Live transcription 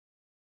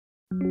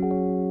Hi,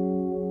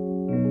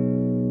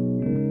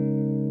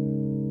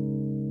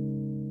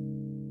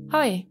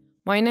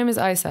 my name is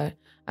Aysel,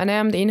 and I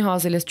am the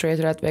in-house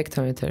illustrator at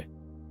Vectornator.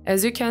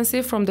 As you can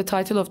see from the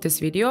title of this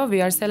video,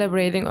 we are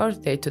celebrating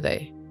Earth Day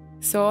today.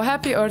 So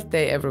happy Earth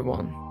Day,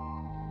 everyone!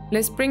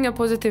 Let's bring a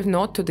positive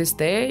note to this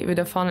day with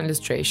a fun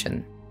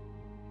illustration.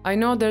 I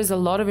know there's a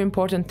lot of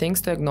important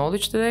things to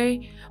acknowledge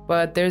today,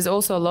 but there's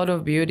also a lot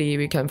of beauty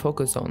we can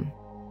focus on.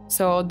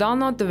 So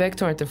download the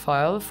Vectornator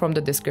file from the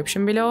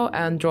description below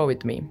and draw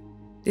with me.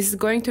 This is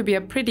going to be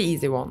a pretty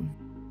easy one.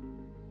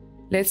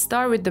 Let's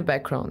start with the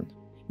background,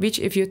 which,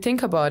 if you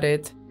think about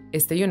it,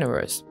 is the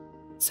universe.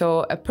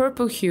 So a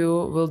purple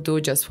hue will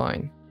do just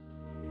fine.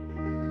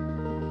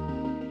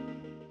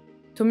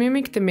 To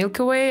mimic the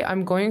Milky Way,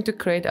 I'm going to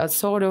create a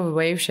sort of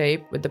wave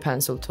shape with the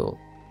pencil tool.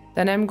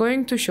 Then I'm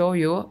going to show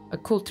you a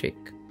cool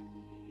trick.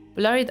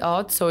 Blur it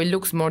out so it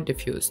looks more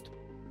diffused.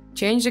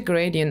 Change the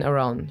gradient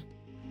around.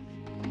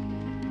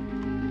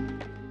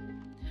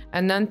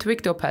 And then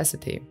tweak the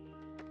opacity.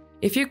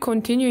 If you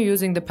continue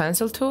using the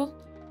pencil tool,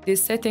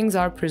 these settings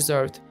are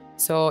preserved,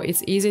 so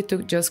it's easy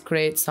to just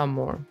create some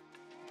more.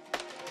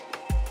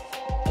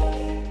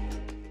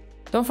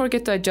 Don't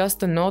forget to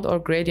adjust the node or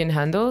gradient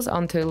handles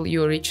until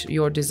you reach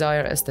your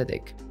desired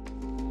aesthetic.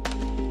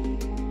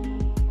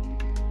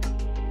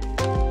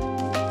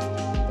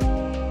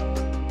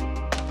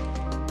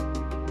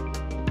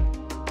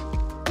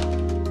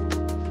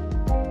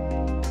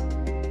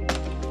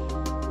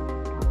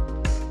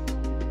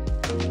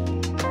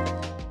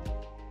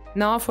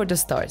 Now for the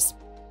stars.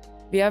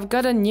 We have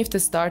got a nifty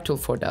star tool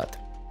for that.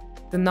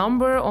 The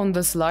number on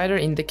the slider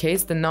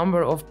indicates the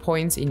number of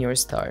points in your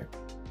star.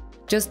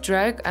 Just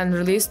drag and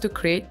release to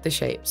create the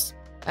shapes.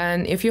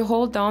 And if you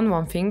hold down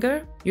one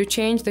finger, you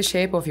change the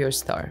shape of your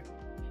star,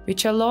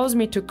 which allows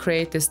me to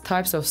create these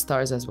types of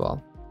stars as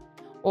well.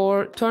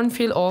 Or turn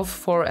fill off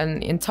for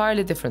an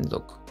entirely different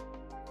look.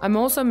 I'm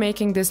also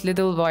making this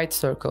little white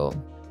circle.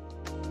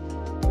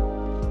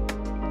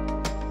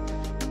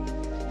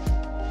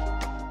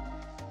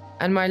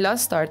 And my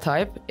last star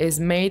type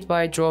is made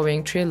by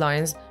drawing 3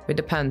 lines with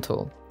the pen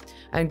tool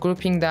and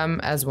grouping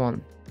them as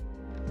one.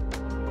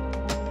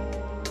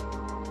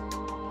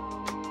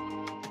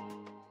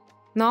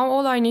 Now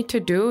all I need to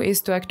do is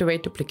to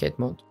activate duplicate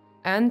mode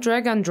and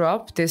drag and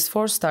drop these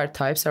 4 star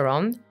types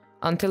around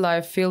until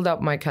I've filled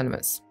up my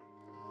canvas.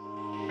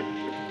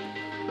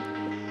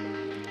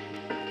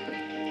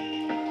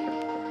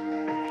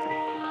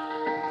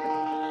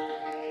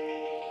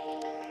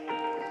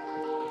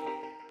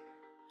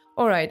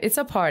 Alright, it's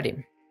a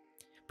party.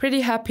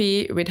 Pretty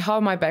happy with how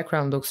my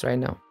background looks right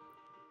now.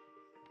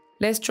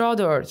 Let's draw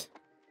the Earth.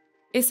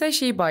 It's a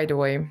she, by the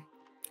way,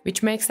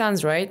 which makes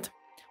sense, right?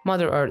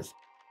 Mother Earth.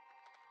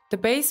 The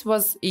base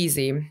was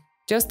easy,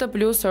 just a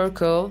blue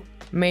circle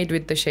made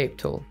with the shape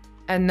tool.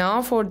 And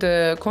now for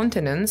the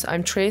continents,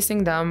 I'm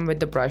tracing them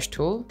with the brush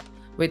tool,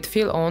 with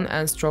fill on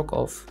and stroke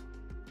off.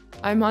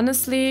 I'm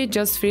honestly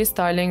just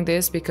freestyling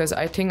this because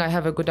I think I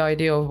have a good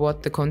idea of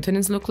what the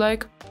continents look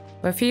like,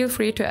 but feel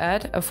free to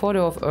add a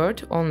photo of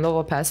Earth on low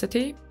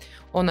opacity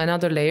on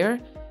another layer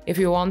if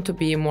you want to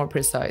be more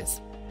precise.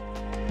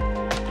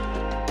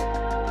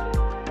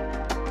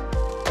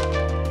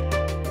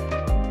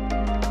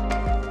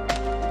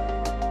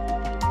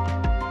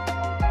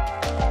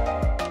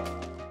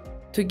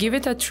 To give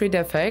it a 3D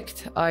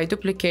effect, I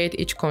duplicate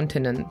each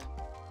continent.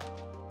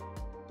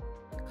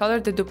 Color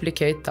the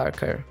duplicate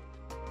darker.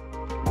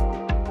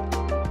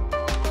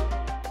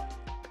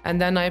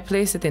 And then I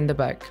place it in the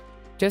back.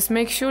 Just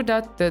make sure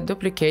that the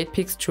duplicate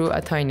peeks through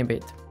a tiny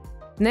bit.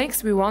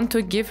 Next, we want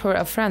to give her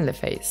a friendly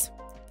face.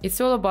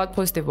 It's all about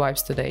positive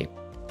vibes today.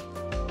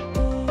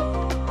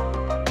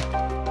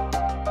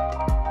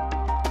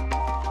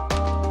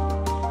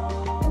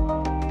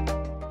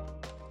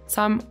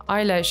 Some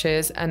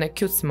eyelashes and a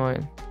cute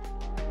smile.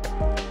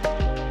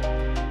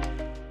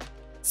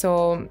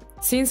 So,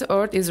 since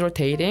Earth is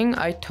rotating,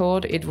 I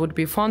thought it would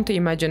be fun to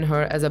imagine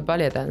her as a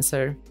ballet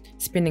dancer,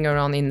 spinning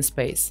around in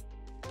space.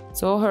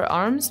 So her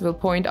arms will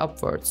point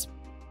upwards.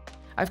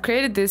 I've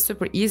created this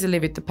super easily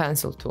with the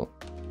pencil tool.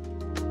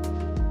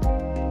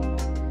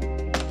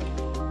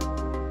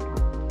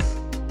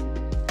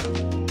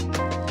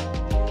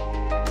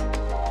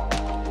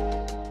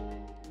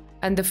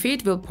 And the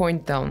feet will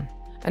point down.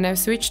 And I've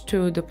switched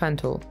to the pen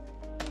tool.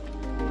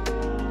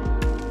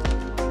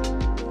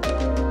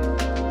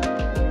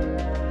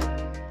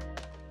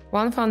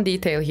 One fun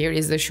detail here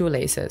is the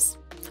shoelaces.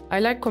 I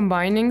like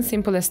combining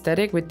simple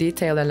aesthetic with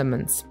detail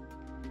elements.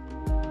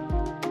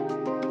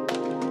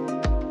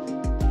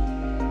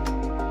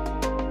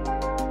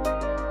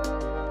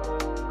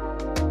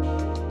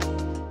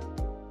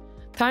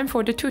 Time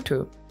for the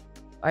tutu.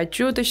 I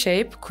drew the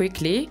shape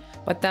quickly,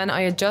 but then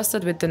I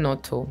adjusted with the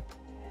node tool.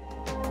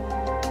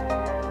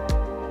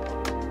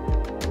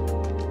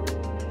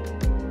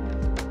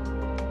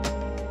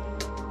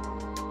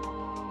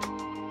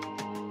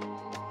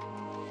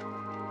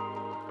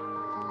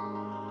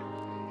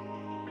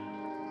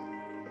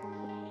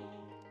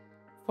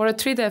 For a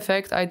 3D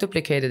effect, I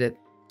duplicated it,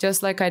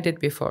 just like I did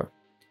before.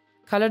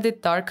 colored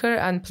it darker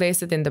and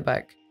placed it in the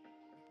back.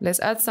 Let's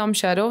add some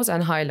shadows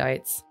and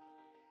highlights.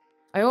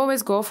 I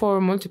always go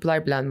for multiply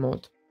blend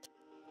mode,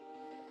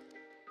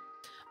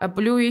 a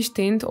bluish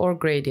tint or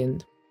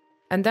gradient.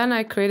 And then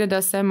I created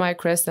a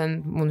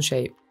semi-crescent moon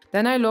shape.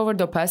 Then I lowered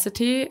the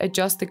opacity,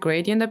 adjust the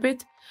gradient a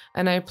bit,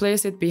 and I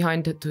place it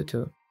behind the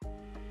tutu.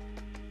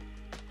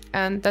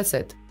 And that's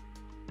it.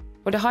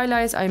 For the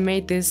highlights, I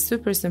made these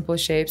super simple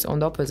shapes on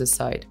the opposite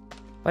side,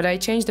 but I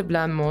changed the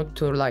blend mode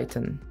to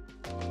lighten.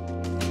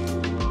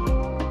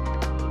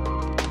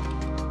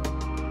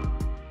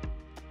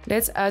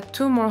 Let's add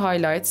 2 more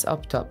highlights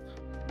up top.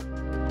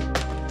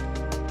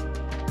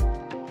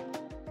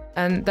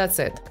 And that's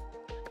it.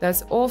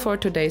 That's all for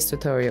today's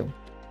tutorial.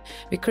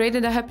 We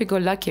created a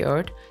happy-go-lucky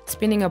Earth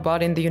spinning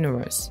about in the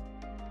universe.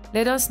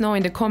 Let us know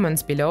in the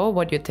comments below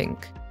what you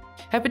think.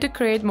 Happy to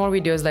create more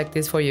videos like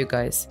this for you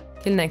guys.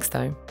 Till next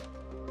time.